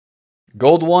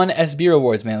Gold 1 SB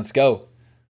rewards, man. Let's go.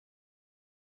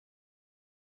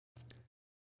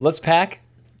 Let's pack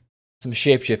some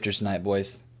shapeshifters tonight,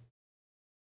 boys.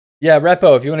 Yeah,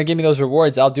 Repo, if you want to give me those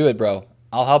rewards, I'll do it, bro.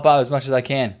 I'll help out as much as I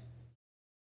can.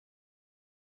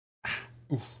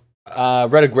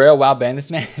 Red Aguero, wow, ban this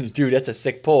man. Dude, that's a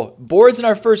sick pull. Boards in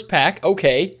our first pack.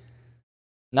 Okay.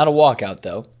 Not a walkout,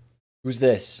 though. Who's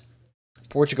this?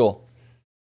 Portugal.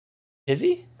 Is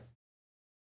he?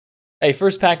 Hey,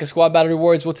 first pack of squad battle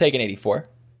rewards. We'll take an 84.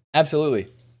 Absolutely.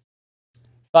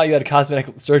 Thought you had a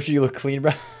cosmetic surgery. You look clean,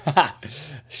 bro.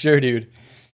 Sure, dude.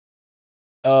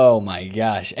 Oh, my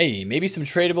gosh. Hey, maybe some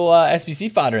tradable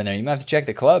SBC fodder in there. You might have to check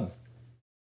the club.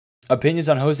 Opinions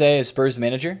on Jose as Spurs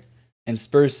manager and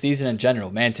Spurs season in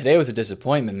general. Man, today was a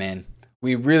disappointment, man.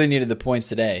 We really needed the points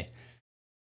today.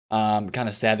 Kind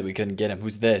of sad that we couldn't get him.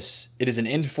 Who's this? It is an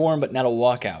inform, but not a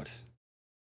walkout.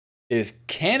 It is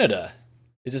Canada.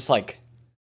 Is this like...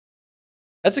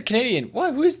 That's a Canadian.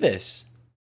 What? Who is this?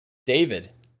 David.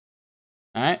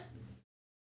 All right.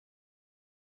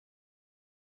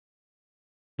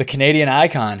 The Canadian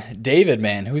icon. David,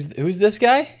 man. Who's this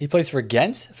guy? He plays for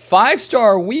Ghent.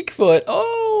 5-star weak foot.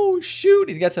 Oh, shoot.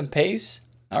 He's got some pace.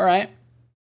 All right.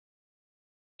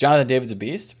 Jonathan David's a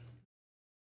beast.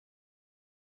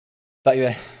 Thought you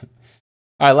had...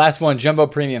 All right, last one. Jumbo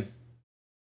Premium.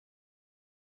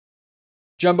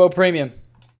 Jumbo Premium.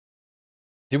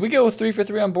 Did we go with 3 for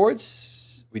 3 on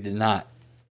boards? We did not.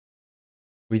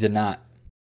 We did not.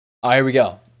 All right, here we go.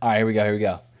 All right, here we go. Here we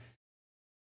go.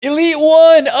 Elite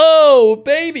 1. Oh,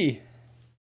 baby.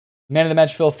 Man of the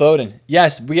match, Phil Foden.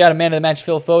 Yes, we got a man of the match,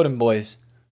 Phil Foden, boys.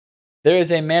 There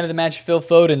is a man of the match, Phil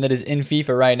Foden, that is in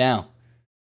FIFA right now.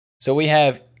 So we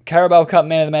have Carabao Cup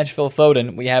man of the match, Phil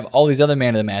Foden. We have all these other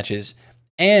man of the matches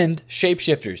and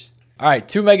shapeshifters. All right,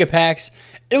 2 mega packs.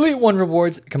 Elite 1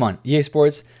 rewards. Come on, EA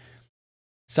Sports.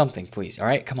 Something, please. All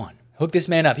right, come on. Hook this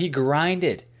man up. He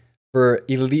grinded for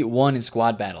Elite 1 in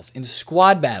squad battles. In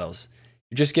squad battles,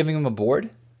 you're just giving him a board?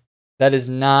 That is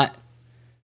not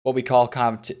what we call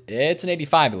it's an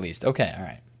 85 at least. Okay, all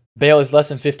right. Bale is less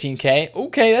than 15K.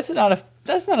 Okay, that's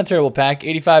not a terrible pack.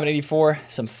 85 and 84,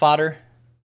 some fodder.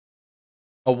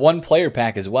 A 1-player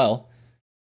pack as well.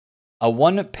 A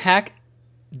 1-pack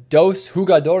Dos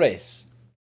Jugadores.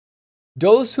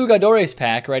 Dos Jugadores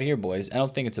pack right here, boys. I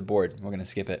don't think it's a board. We're going to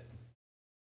skip it.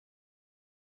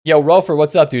 Yo, Rofer,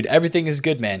 what's up, dude? Everything is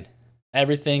good, man.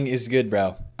 Everything is good, bro.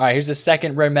 All right, here's the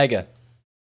second rare mega.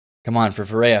 Come on, for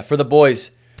Ferreira. For the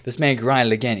boys. This man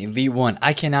grinded again. Elite 1.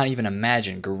 I cannot even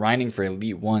imagine grinding for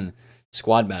Elite 1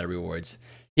 squad battle rewards.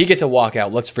 He gets a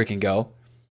walkout. Let's freaking go.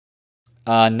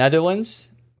 Netherlands.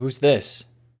 Who's this?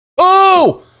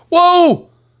 Oh! Whoa!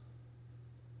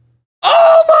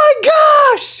 Oh my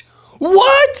gosh!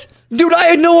 What? Dude, I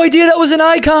had no idea that was an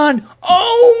icon.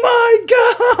 Oh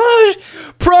my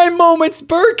gosh! Prime Moments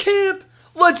Bergkamp.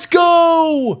 Let's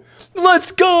go!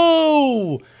 Let's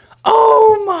go!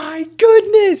 Oh my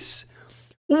goodness!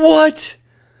 What?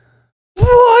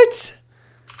 What?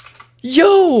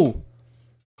 Yo!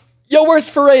 Yo, where's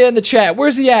Ferreira in the chat?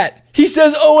 Where's he at? He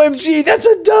says OMG, that's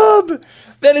a dub!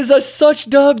 That is a such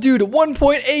dub, dude.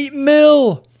 1.8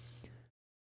 mil.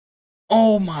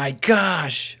 Oh my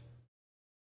gosh.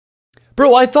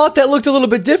 Bro, I thought that looked a little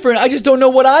bit different. I just don't know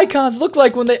what icons look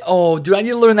like when they... Oh, dude, I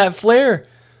need to learn that flair.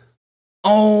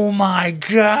 Oh my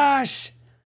gosh.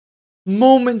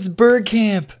 Moments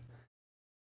Bergkamp.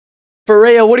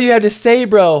 Ferreira, what do you have to say,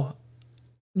 bro?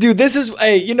 Dude, this is...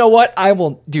 Hey, you know what? I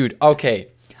will... Dude, okay.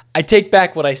 I take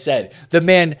back what I said. The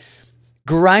man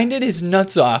grinded his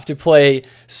nuts off to play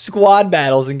squad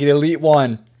battles and get Elite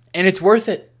 1. And it's worth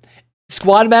it.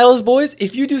 Squad battles, boys.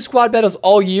 If you do squad battles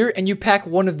all year and you pack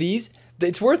one of these,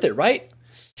 it's worth it, right?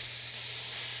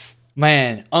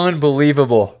 Man,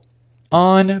 unbelievable.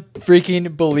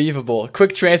 Unfreaking believable.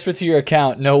 Quick transfer to your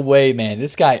account. No way, man.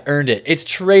 This guy earned it. It's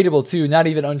tradable, too. Not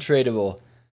even untradeable.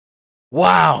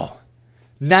 Wow.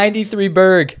 93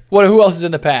 Berg. Who else is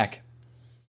in the pack?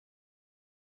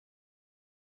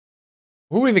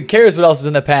 Who even cares what else is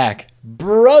in the pack?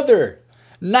 Brother.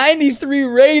 93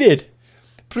 rated.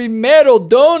 Primero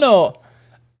Dono.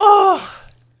 Oh.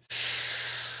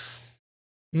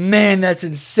 Man, that's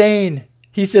insane.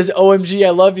 He says, OMG,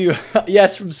 I love you.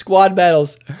 Yes, from squad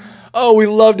battles. Oh, we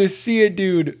love to see it,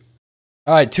 dude.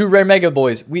 All right, 2 rare mega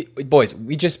boys. We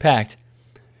just packed.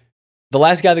 The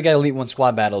last guy that got Elite 1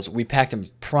 squad battles, we packed him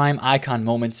Prime Icon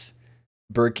Moments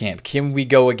Bergkamp. Can we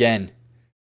go again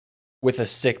with a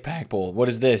sick pack bowl? What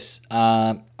is this?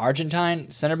 Argentine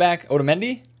center back,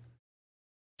 Otamendi?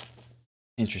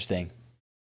 Interesting.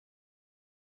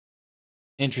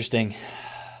 Interesting.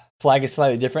 Flag is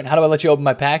slightly different. How do I let you open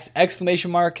my packs? Exclamation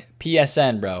mark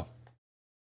PSN, bro.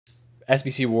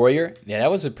 SBC Warrior. Yeah, that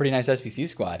was a pretty nice SBC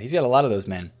squad. He's got a lot of those,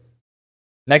 man.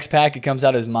 Next pack, it comes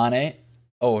out as Mane.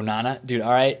 Oh, Nana. Dude, all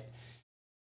right.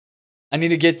 I need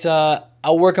to get...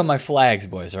 I'll work on my flags,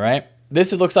 boys, all right?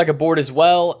 This, it looks like a board as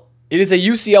well. It is a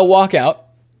UCL walkout.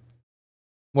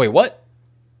 Wait, what?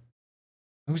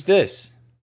 Who's this?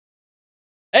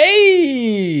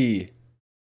 Hey!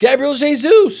 Gabriel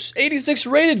Jesus, 86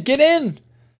 rated. Get in.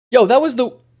 Yo, that was the...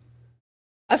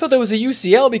 I thought that was a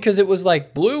UCL because it was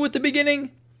like blue at the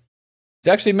beginning. It's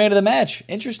actually man of the match.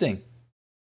 Interesting.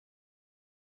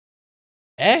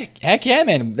 Heck yeah,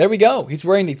 man. There we go. He's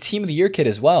wearing the Team of the Year kit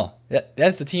as well.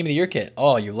 That's the Team of the Year kit.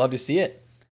 Oh, you love to see it.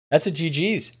 That's a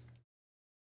GG's.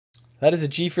 That is a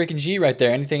G freaking G right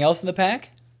there. Anything else in the pack?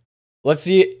 Let's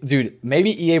see. Dude,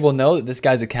 maybe EA will know that this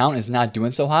guy's account is not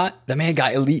doing so hot. The man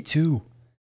got Elite 2.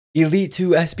 Elite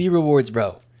 2 SB rewards,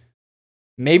 bro.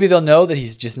 Maybe they'll know that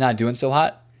he's just not doing so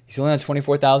hot. He's only on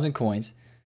 24,000 coins.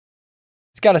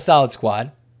 He's got a solid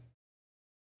squad.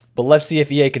 But let's see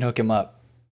if EA can hook him up.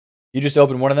 You just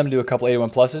open one of them and do a couple 81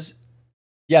 pluses?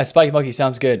 Yeah, Spike Monkey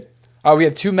sounds good. All right, we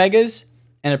have 2 megas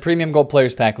and a premium gold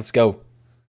players pack. Let's go.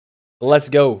 Let's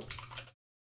go.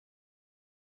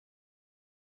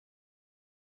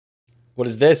 What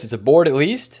is this? It's a board at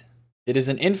least. It is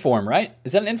an inform, right?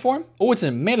 Is that an inform? Oh, it's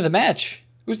a man of the match.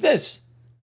 Who's this?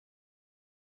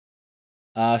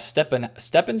 Stepan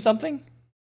something?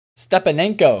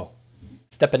 Stepanenko.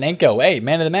 Hey,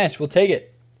 man of the match. We'll take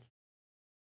it.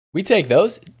 We take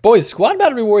those. Boys, squad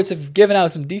battle rewards have given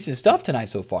out some decent stuff tonight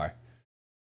so far.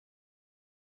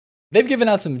 They've given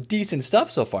out some decent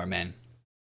stuff so far, man.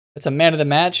 That's a man of the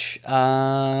match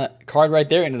card right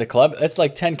there into the club. That's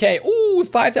like 10K. Ooh,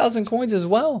 5,000 coins as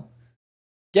well.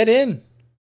 Get in.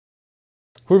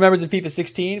 Who remembers in FIFA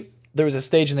 16, there was a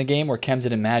stage in the game where Chem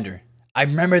didn't matter. I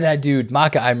remember that, dude.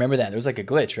 Maka, I remember that. There was like a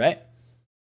glitch, right?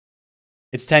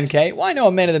 It's 10K. Well, I know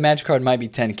a man of the match card might be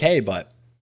 10K, but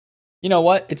you know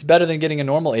what? It's better than getting a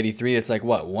normal 83. It's like,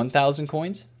 what, 1,000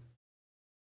 coins?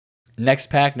 Next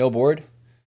pack, no board.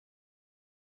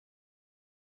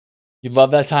 You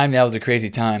love that time? That was a crazy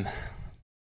time.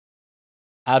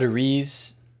 Outer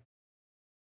Rees.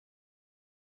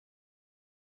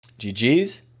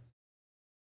 GG's.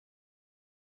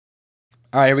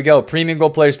 All right, here we go. Premium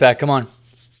gold players pack. Come on.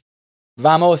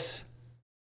 Vamos.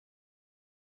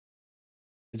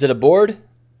 Is it a board?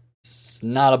 It's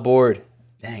not a board.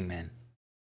 Dang, man.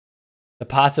 The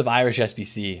pots of Irish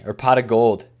SBC or pot of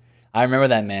gold. I remember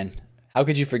that, man. How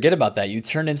could you forget about that? You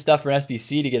turned in stuff for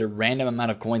SBC to get a random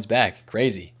amount of coins back.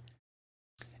 Crazy.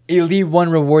 Elite 1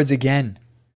 rewards again.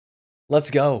 Let's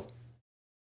go.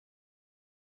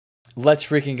 Let's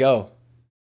freaking go.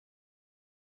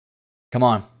 Come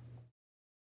on.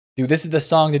 Dude, this is the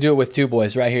song to do it with too,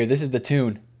 boys. Right here. This is the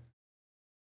tune.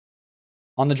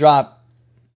 On the drop.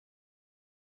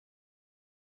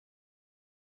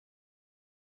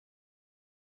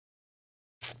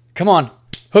 Come on.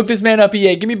 Hook this man up,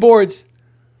 EA. Give me boards.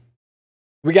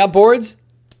 We got boards?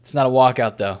 It's not a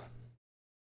walkout, though.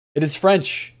 It is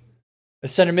French. A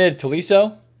center mid,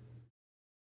 Tolisso.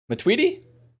 Matuidi?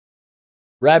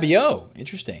 Rabiot.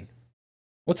 Interesting.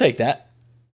 We'll take that.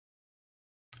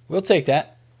 We'll take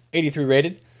that. 83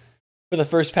 rated for the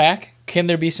first pack. Can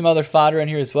there be some other fodder in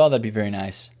here as well? That'd be very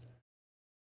nice.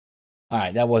 All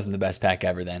right, that wasn't the best pack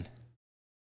ever then.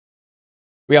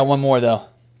 We got one more, though.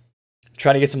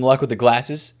 Try to get some luck with the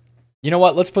glasses. You know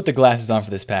what? Let's put the glasses on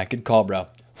for this pack. Good call, bro.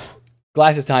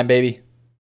 Glasses time, baby.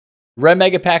 Red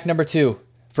Mega Pack number 2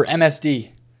 for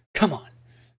MSD. Come on.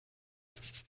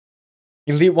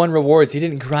 Elite 1 rewards. He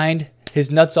didn't grind his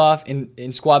nuts off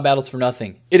in squad battles for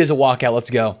nothing. It is a walkout.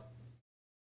 Let's go.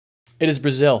 It is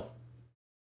Brazil.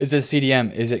 Is it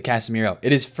CDM? Is it Casemiro?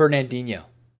 It is Fernandinho.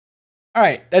 All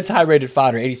right. That's high rated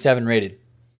fodder. 87 rated.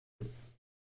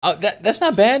 That's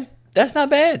not bad. That's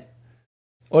not bad.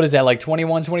 What is that, like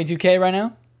 21, 22K right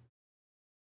now?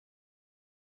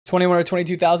 21 or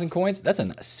 22,000 coins? That's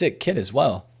a sick kit as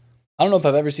well. I don't know if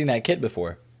I've ever seen that kit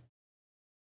before.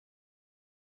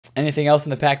 Anything else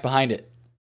in the pack behind it?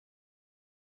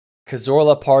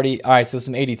 Cazorla Party. All right, so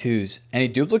some 82s. Any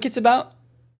duplicates about?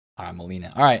 All right,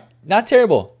 Molina. All right, not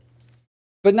terrible,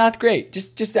 but not great.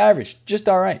 Just average. Just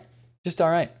all right. Just all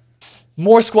right.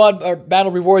 More squad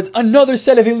battle rewards. Another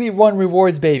set of Elite 1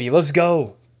 rewards, baby. Let's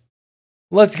go.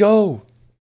 Let's go.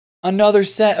 Another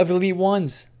set of Elite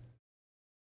 1s.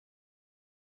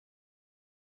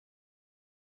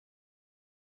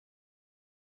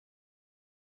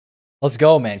 Let's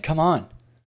go, man. Come on.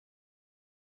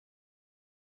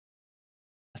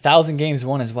 1,000 games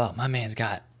won as well. My man's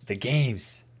got the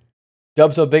games.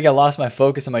 Dub so big I lost my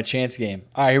focus on my chance game.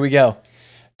 All right, here we go.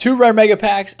 2 rare mega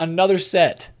packs, another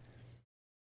set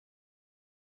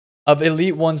of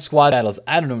Elite 1 squad battles.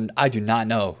 I do not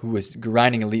know who is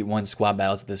grinding Elite 1 squad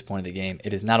battles at this point of the game.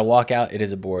 It is not a walkout, it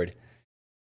is a board.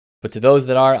 But to those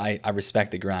that are, I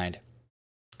respect the grind.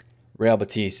 Real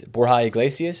Betis. Borja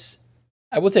Iglesias.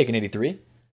 I will take an 83.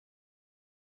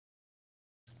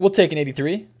 We'll take an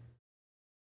 83.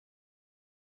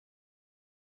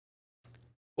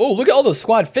 Oh, look at all those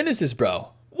squad finishes, bro.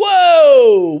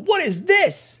 Whoa! What is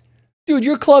this? Dude,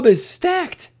 your club is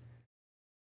stacked.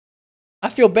 I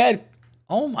feel bad.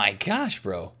 Oh my gosh,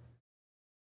 bro.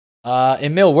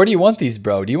 Emil, where do you want these,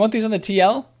 bro? Do you want these on the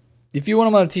TL? If you want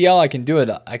them on the TL, I can do it.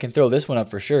 I can throw this one up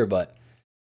for sure, but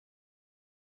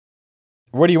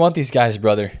where do you want these guys,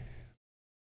 brother?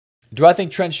 Do I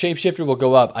think Trent Shapeshifter will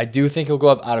go up? I do think he'll go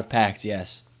up out of packs,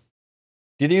 yes.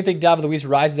 Do you think David Luiz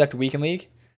rises after Weekend League?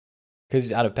 Because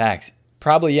he's out of packs.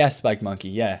 Probably yes, Spike Monkey,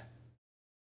 yeah.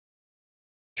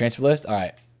 Transfer list? All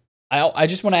right. I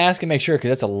just want to ask and make sure because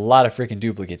that's a lot of freaking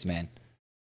duplicates, man.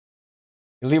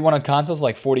 Elite 1 on consoles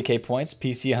like 40k points.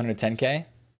 PC 110k.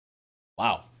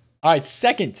 Wow. All right,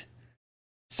 second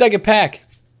pack.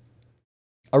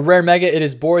 A rare mega. It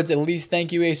is boards at least.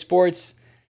 Thank you, EA Sports.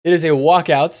 It is a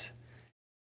walkout.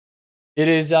 It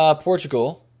is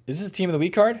Portugal. Is this a Team of the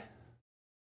Week card?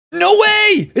 No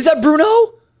way! Is that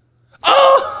Bruno?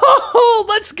 Oh,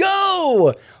 let's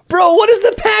go! Bro, what is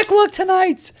the pack look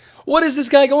tonight? What is this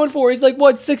guy going for? He's like,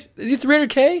 what, 6? Is he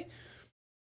 300k?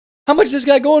 How much is this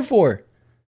guy going for?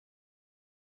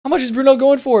 How much is Bruno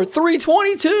going for?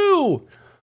 322!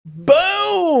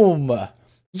 Boom!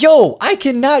 Yo, I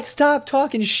cannot stop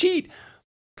talking shit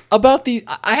about these.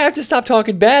 I have to stop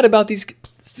talking bad about these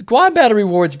squad battle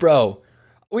rewards, bro.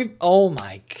 Oh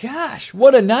my gosh,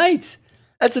 what a night.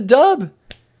 That's a dub.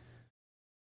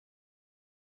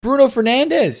 Bruno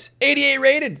Fernandes, 88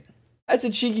 rated. That's a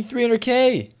cheeky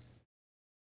 300k.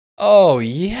 Oh,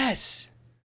 yes.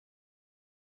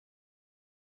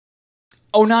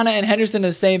 Onana and Henderson in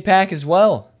the same pack as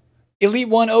well. Elite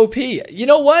 1 OP. You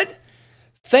know what?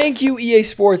 Thank you, EA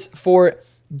Sports, for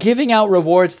giving out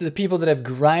rewards to the people that have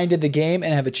grinded the game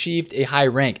and have achieved a high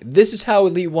rank. This is how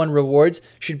Elite 1 rewards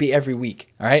should be every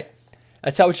week, all right?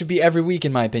 That's how it should be every week,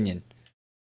 in my opinion.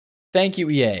 Thank you,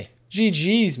 EA.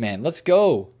 GG's, man. Let's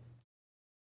go.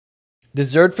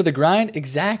 Deserved for the grind?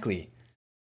 Exactly.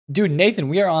 Dude, Nathan,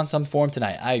 we are on some form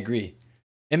tonight. I agree.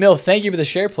 Emil, thank you for the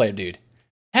share player, dude.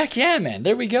 Heck yeah, man.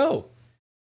 There we go.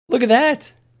 Look at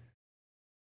that.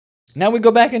 Now we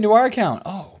go back into our account. Oh.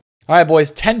 All right,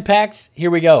 boys. 10 packs.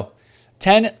 Here we go.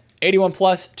 10 81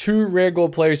 plus, 2 rare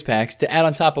gold players packs to add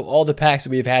on top of all the packs that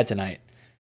we've had tonight.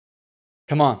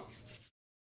 Come on.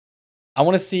 I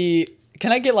want to see.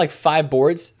 Can I get like 5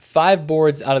 boards? 5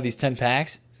 boards out of these 10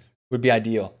 packs would be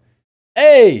ideal.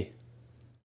 Hey!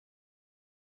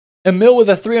 Emil with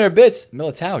a 300 bits.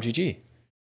 Militao, GG.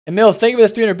 Emil, thank you for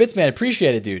the 300 bits, man.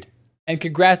 Appreciate it, dude. And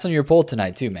congrats on your poll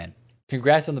tonight, too, man.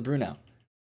 Congrats on the Bruno.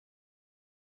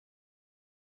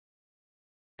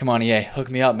 Come on, EA. Hook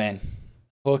me up, man.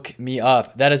 Hook me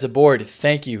up. That is a board.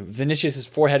 Thank you. Vinicius'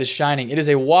 forehead is shining. It is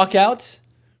a walkout.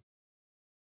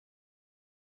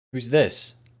 Who's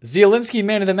this? Zielinski,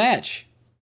 man of the match.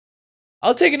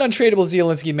 I'll take an untradeable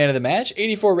Zielinski, man of the match.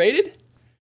 84 rated.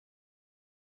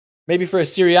 Maybe for a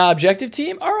Serie A objective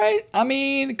team. All right. I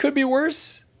mean, it could be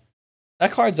worse.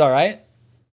 That card's all right.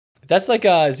 That's like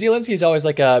Zielinski's always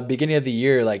like a beginning of the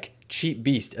year, like cheap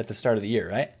beast at the start of the year,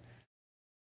 right?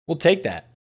 We'll take that.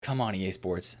 Come on, EA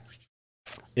Sports.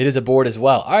 It is a board as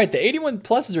well. All right, the 81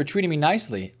 pluses are treating me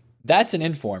nicely. That's an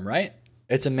inform, right?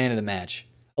 It's a man of the match.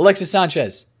 Alexis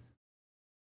Sanchez.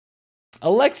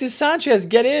 Alexis Sanchez,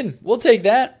 get in. We'll take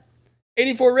that.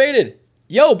 84 rated.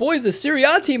 Yo, boys, the Serie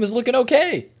A team is looking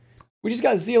okay. We just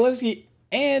got Zielinski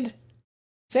and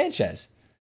Sanchez.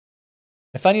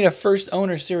 If I need a first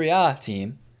owner Serie A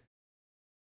team,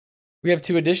 we have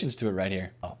 2 additions to it right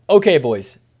here. Okay,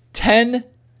 boys. 10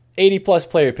 80 plus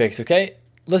player picks, okay?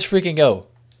 Let's freaking go.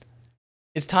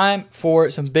 It's time for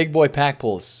some big boy pack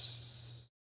pulls.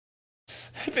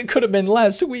 If it could have been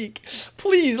last week.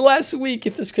 Please, last week,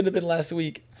 if this could have been last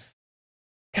week.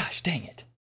 Gosh, dang it.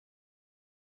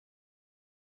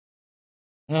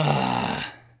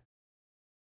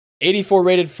 84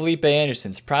 rated Felipe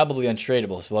Anderson's probably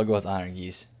untradeable, so I'll go with Honor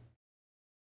Geese.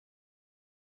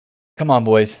 Come on,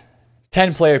 boys.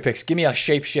 10 player picks. Give me a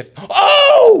shapeshift.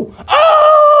 Oh!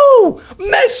 Oh!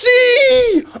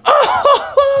 Messi!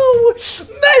 Oh!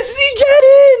 Messi, get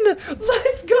in!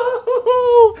 Let's go!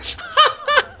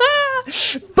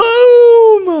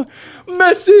 Boom!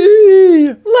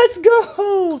 Messi! Let's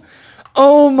go!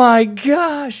 Oh my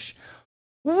gosh!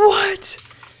 What?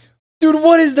 Dude,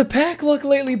 what is the pack look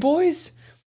lately, boys?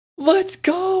 Let's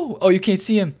go. Oh, you can't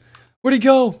see him. Where'd he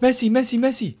go? Messi, Messi,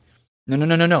 Messi. No, no,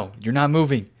 no, no, no. You're not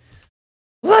moving.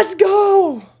 Let's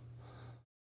go.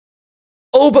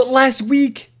 Oh, but last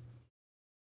week.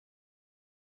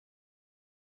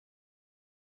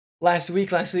 Last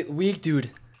week,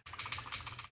 dude.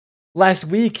 Last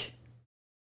week.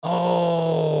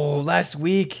 Oh, last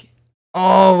week.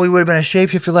 Oh, we would have been a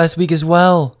shapeshifter last week as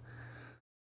well.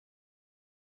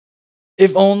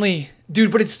 If only.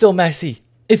 Dude, but it's still Messi.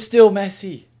 It's still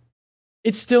Messi.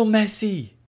 It's still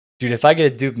Messi. Dude, if I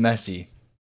get a dupe Messi,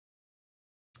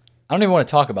 I don't even want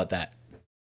to talk about that.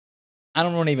 I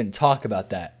don't want to even talk about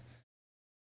that.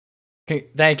 Okay,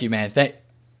 thank you, man.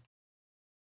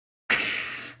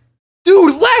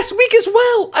 Dude, last week as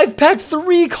well. I've packed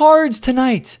 3 cards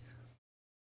tonight.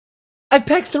 I've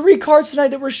packed 3 cards tonight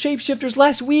that were shapeshifters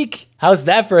last week. How's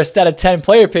that for a stat of 10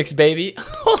 player picks, baby?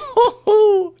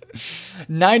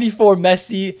 94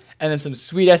 Messi, and then some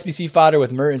sweet SBC fodder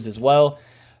with Mertens as well.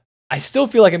 I still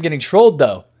feel like I'm getting trolled,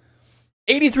 though.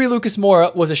 83 Lucas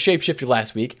Moura was a shapeshifter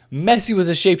last week. Messi was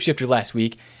a shapeshifter last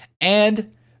week.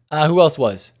 And who else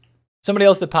was? Somebody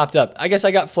else that popped up. I guess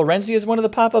I got Florenzi as one of the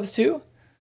pop-ups, too.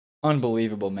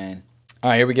 Unbelievable, man. All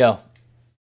right, here we go.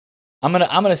 I'm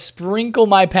gonna sprinkle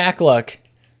my pack luck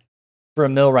for a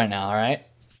mil right now, all right?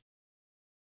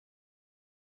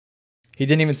 He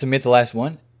didn't even submit the last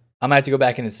one. I'm gonna have to go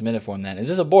back in and submit it for him then. Is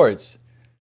this a boards?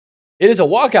 It is a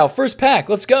walkout. First pack.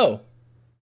 Let's go.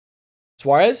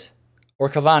 Suarez or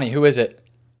Cavani? Who is it?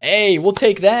 Hey, we'll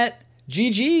take that.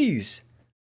 GG's.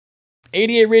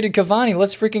 88 rated Cavani.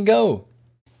 Let's freaking go.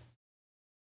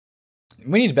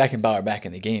 We need Beckenbauer back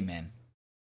in the game, man.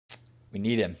 We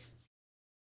need him.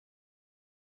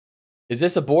 Is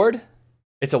this a board?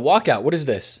 It's a walkout. What is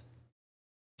this?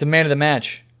 It's a man of the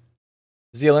match.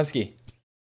 Zielinski.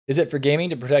 Is it for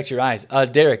gaming to protect your eyes?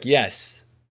 Derek, yes.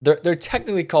 They're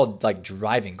technically called like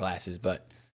driving glasses, but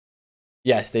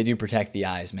yes, they do protect the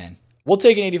eyes, man. We'll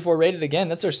take an 84 rated again.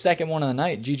 That's our second one of the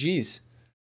night. GG's.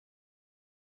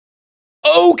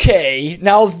 Okay,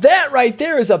 now that right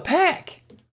there is a pack.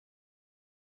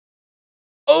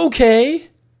 Okay.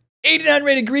 89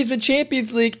 rated Griezmann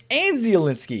Champions League and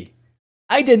Zielinski.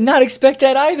 I did not expect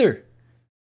that either.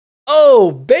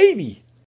 Oh, baby.